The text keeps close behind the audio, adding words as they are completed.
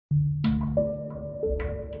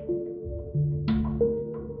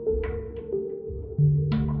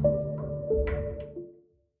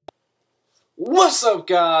What's up,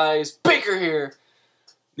 guys? Baker here.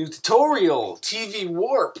 New tutorial, TV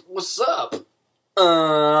warp. What's up?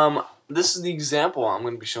 This is the example I'm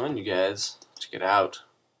going to be showing you guys. Check it out.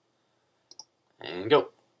 And go.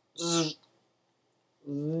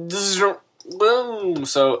 Boom.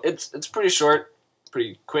 So it's pretty short,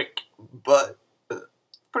 pretty quick, but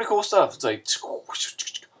pretty cool stuff. It's like,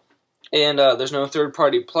 and there's no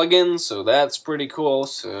third-party plugins, so that's pretty cool.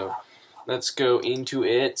 So let's go into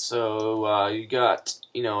it. So you got,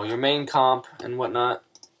 your main comp and whatnot,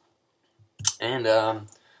 and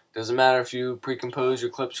doesn't matter if you pre-compose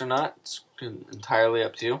your clips or not. It's entirely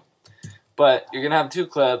up to you. But you're gonna have two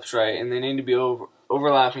clips, right? And they need to be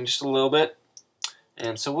overlapping just a little bit.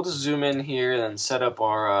 And so we'll just zoom in here and set up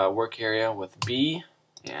our work area with B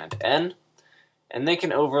and N, and they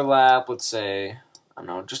can overlap. Let's say, I don't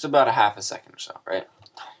know, just about a half a second or so, right?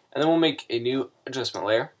 And then we'll make a new adjustment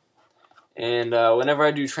layer. And whenever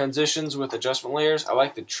I do transitions with adjustment layers, I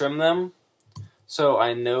like to trim them so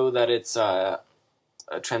I know that it's a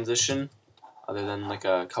transition other than like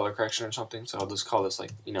a color correction or something. So I'll just call this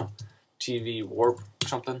like, TV warp or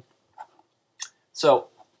something. So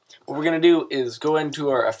what we're going to do is go into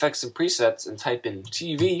our effects and presets and type in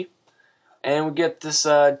TV, and we get this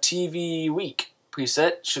TV week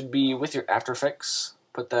preset. Should be with your After Effects.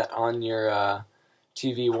 Put that on your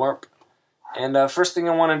TV warp. And first thing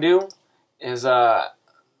I want to do is the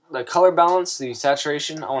color balance, the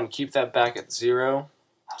saturation, I want to keep that back at 0.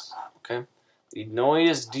 Okay. The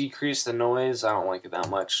noise, decrease the noise. I don't like it that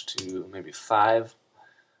much, to maybe 5.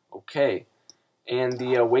 Okay. And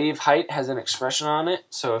the wave height has an expression on it.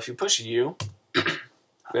 So if you push U,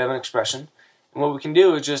 we have an expression. And what we can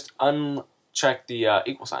do is just uncheck the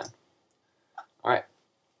equal sign. Alright.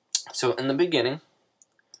 So in the beginning,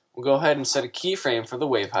 we'll go ahead and set a keyframe for the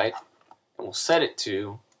wave height. And we'll set it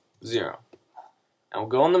to 0. And we'll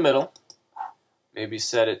go in the middle. Maybe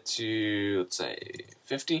set it to, let's say,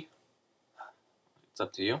 50. It's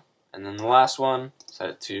up to you. And then the last one, set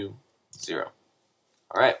it to 0.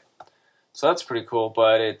 Alright. So that's pretty cool,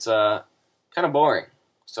 but it's kind of boring.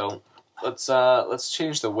 So let's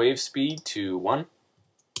change the wave speed to 1.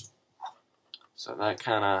 So that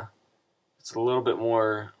it's a little bit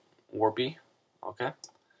more warpy. Okay.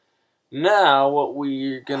 Now what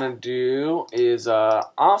we're gonna do is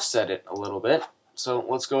offset it a little bit. So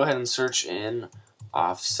let's go ahead and search in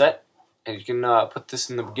offset, and you can put this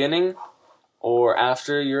in the beginning or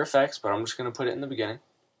after your effects, but I'm just gonna put it in the beginning.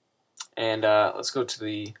 And let's go to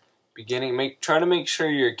the beginning. Try to make sure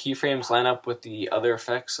your keyframes line up with the other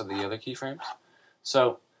effects of the other keyframes.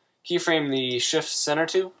 So keyframe the shift center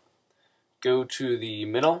to, go to the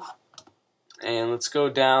middle, and let's go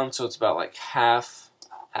down so it's about like half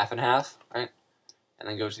and half, right? And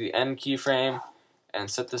then go to the end keyframe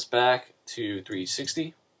and set this back to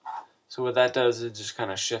 360. So what that does is it just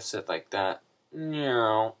kind of shifts it like that.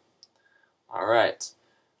 Alright.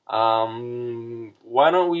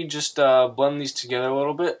 Why don't we just blend these together a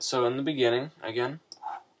little bit? So in the beginning, again,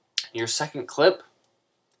 your second clip,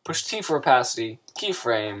 push T for opacity,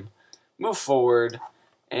 keyframe, move forward,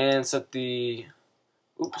 and set the,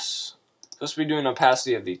 supposed to be doing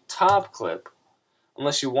opacity of the top clip,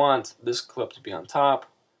 unless you want this clip to be on top,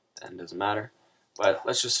 then it doesn't matter. But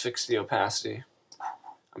let's just fix the opacity.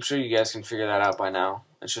 I'm sure you guys can figure that out by now.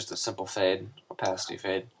 It's just a simple fade, opacity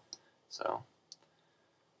fade. So,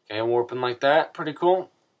 okay, warping like that, pretty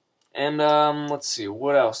cool. And let's see,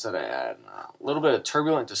 what else did I add? A little bit of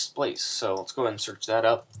turbulent displace. So let's go ahead and search that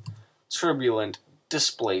up. Turbulent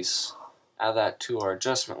displace. Add that to our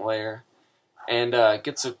adjustment layer, and it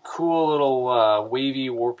gets a cool little wavy,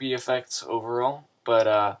 warpy effect overall. But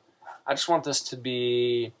I just want this to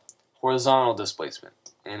be horizontal displacement,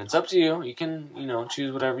 and it's up to you. You can,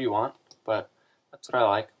 choose whatever you want, but that's what I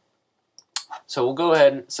like. So we'll go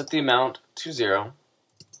ahead and set the amount to 0.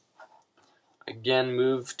 Again,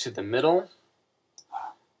 move to the middle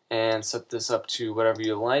and set this up to whatever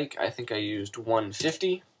you like. I think I used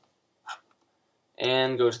 150.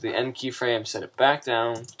 And go to the end keyframe, set it back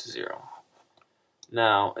down to 0.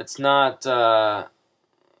 Now, it's not,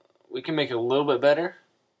 we can make it a little bit better.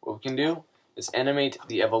 What we can do is animate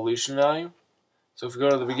the evolution value. So if we go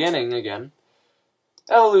to the beginning again,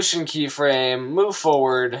 evolution keyframe, move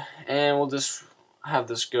forward, and we'll just have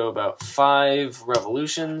this go about 5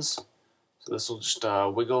 revolutions. So this will just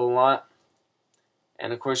wiggle a lot.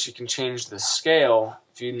 And of course you can change the scale.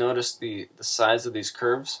 If you notice the size of these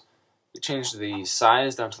curves, we changed the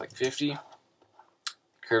size down to like 50. The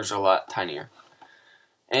curves are a lot tinier.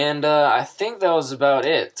 And I think that was about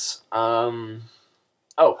it.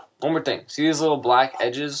 Oh, one more thing. See these little black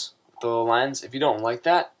edges, the little lines? If you don't like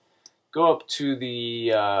that, go up to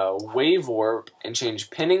the wave warp and change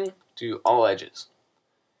pinning to all edges.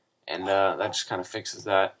 And that just kind of fixes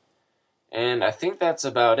that. And I think that's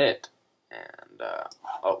about it. And,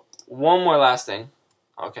 oh, one more last thing.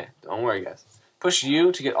 Okay, don't worry, guys. Push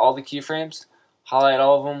U to get all the keyframes. Highlight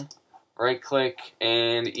all of them. Right click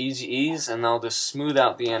and easy ease, and that'll just smooth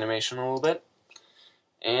out the animation a little bit.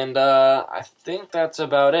 And I think that's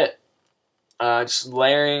about it. Just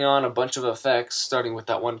layering on a bunch of effects, starting with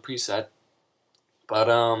that one preset. But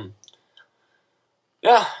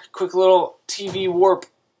yeah, quick little TV warp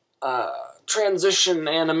transition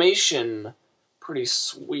animation, pretty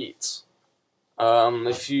sweet.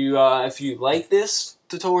 If you like this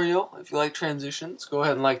tutorial, if you like transitions, go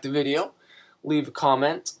ahead and like the video. Leave a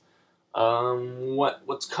comment.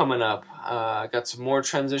 What's coming up? I got some more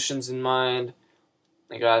transitions in mind.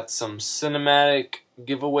 I got some cinematic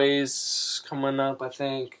giveaways coming up, I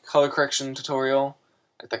think. Color correction tutorial,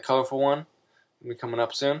 like that colorful one, will be coming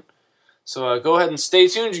up soon. So go ahead and stay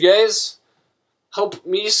tuned, you guys. Help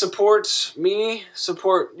me support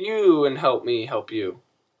you, and help me help you.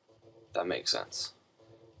 If that makes sense.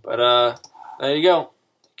 But there you go.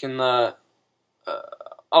 You can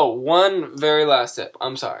oh, one very last tip.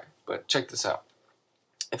 I'm sorry, but check this out.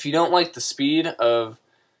 If you don't like the speed of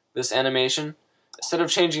this animation, instead of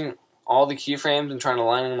changing all the keyframes and trying to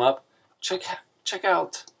line them up, check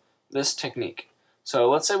out this technique. So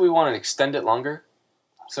let's say we want to extend it longer.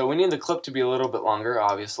 So we need the clip to be a little bit longer,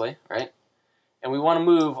 obviously, right? And we want to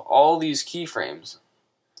move all these keyframes.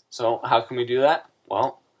 So how can we do that?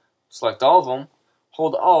 Well, select all of them,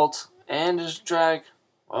 hold Alt, and just drag.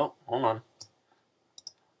 Well, hold on.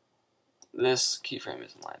 This keyframe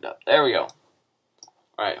isn't lined up. There we go.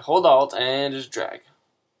 Alright, hold Alt and just drag.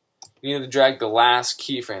 You need to drag the last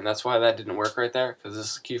keyframe. That's why that didn't work right there, because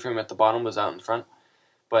this keyframe at the bottom was out in front.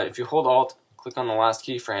 But if you hold Alt, click on the last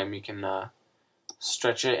keyframe, you can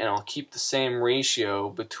stretch it, and it'll keep the same ratio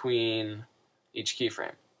between each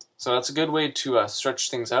keyframe. So that's a good way to stretch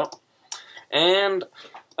things out. And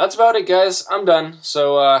that's about it, guys. I'm done.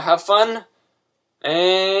 So have fun,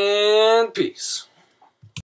 and peace.